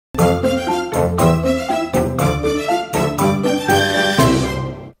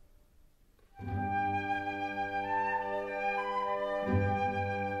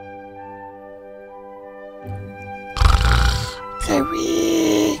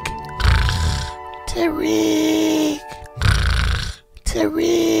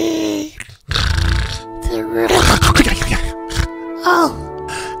Tariq.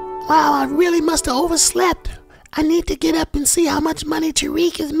 Oh, wow, I really must have overslept. I need to get up and see how much money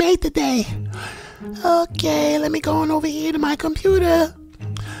Tariq has made today. Okay, let me go on over here to my computer.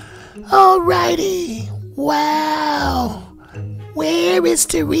 Alrighty. Wow. Where is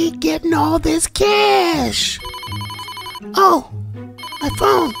Tariq getting all this cash? Oh, my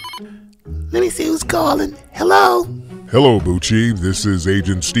phone. Let me see who's calling. Hello? Hello, BOOCHIE. This is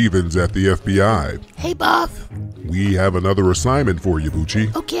Agent Stevens at the FBI. Hey, boss. We have another assignment for you,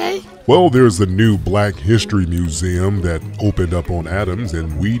 BOOCHIE. Okay. Well, there's the new Black History Museum that opened up on Adams,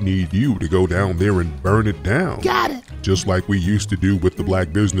 and we need you to go down there and burn it down. Got it. Just like we used to do with the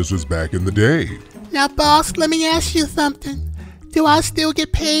black businesses back in the day. Now, boss, let me ask you something. Do I still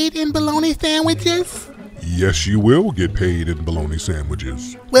get paid in bologna sandwiches? Yes, you will get paid in bologna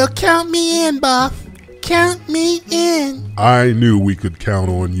sandwiches. Well, count me in, boss. Count me in. I knew we could count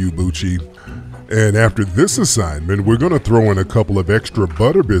on you, BOOCHIE. And after this assignment, we're going to throw in a couple of extra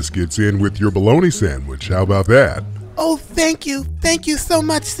butter biscuits in with your bologna sandwich. How about that? Oh, thank you. Thank you so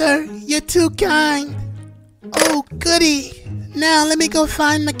much, sir. You're too kind. Oh, goody. Now let me go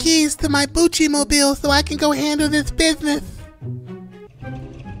find the keys to my BOOCHIE mobile so I can go handle this business.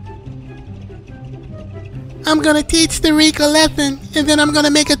 I'm gonna teach Tariq a lesson, and then I'm gonna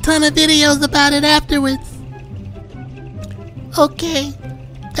make a ton of videos about it afterwards. Okay,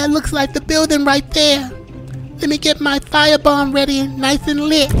 that looks like the building right there. Let me get my firebomb ready and nice and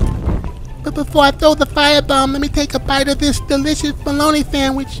lit. But before I throw the firebomb, let me take a bite of this delicious bologna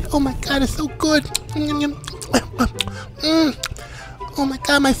sandwich. Oh my god, it's so good. Oh my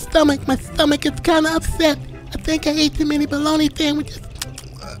god, my stomach is kind of upset. I think I ate too many bologna sandwiches.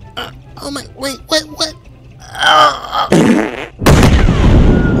 Oh my, wait, what? Oh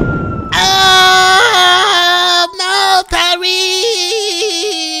no,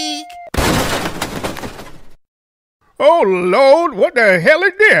 Tariq! Oh Lord, what the hell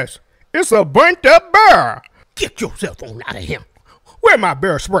is this? It's a burnt up bear. Get yourself on out of here. Where's my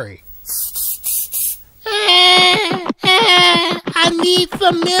bear spray? I need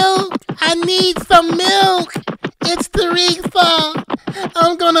some milk. It's Tariq's fault.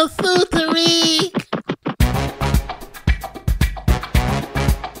 I'm gonna sue Tariq.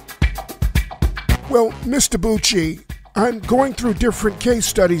 Well, Mr. BOOCHIE, I'm going through different case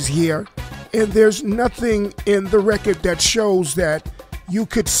studies here, and there's nothing in the record that shows that you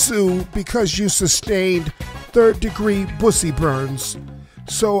could sue because you sustained third-degree bussy burns.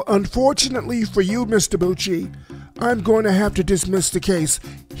 So, unfortunately for you, Mr. BOOCHIE, I'm going to have to dismiss the case.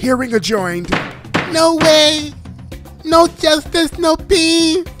 Hearing adjourned. No way. No justice, no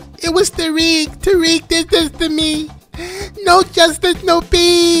peace. It was Tariq. Tariq did this to me. No justice, no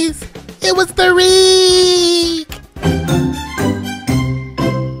peace. It was Tariq.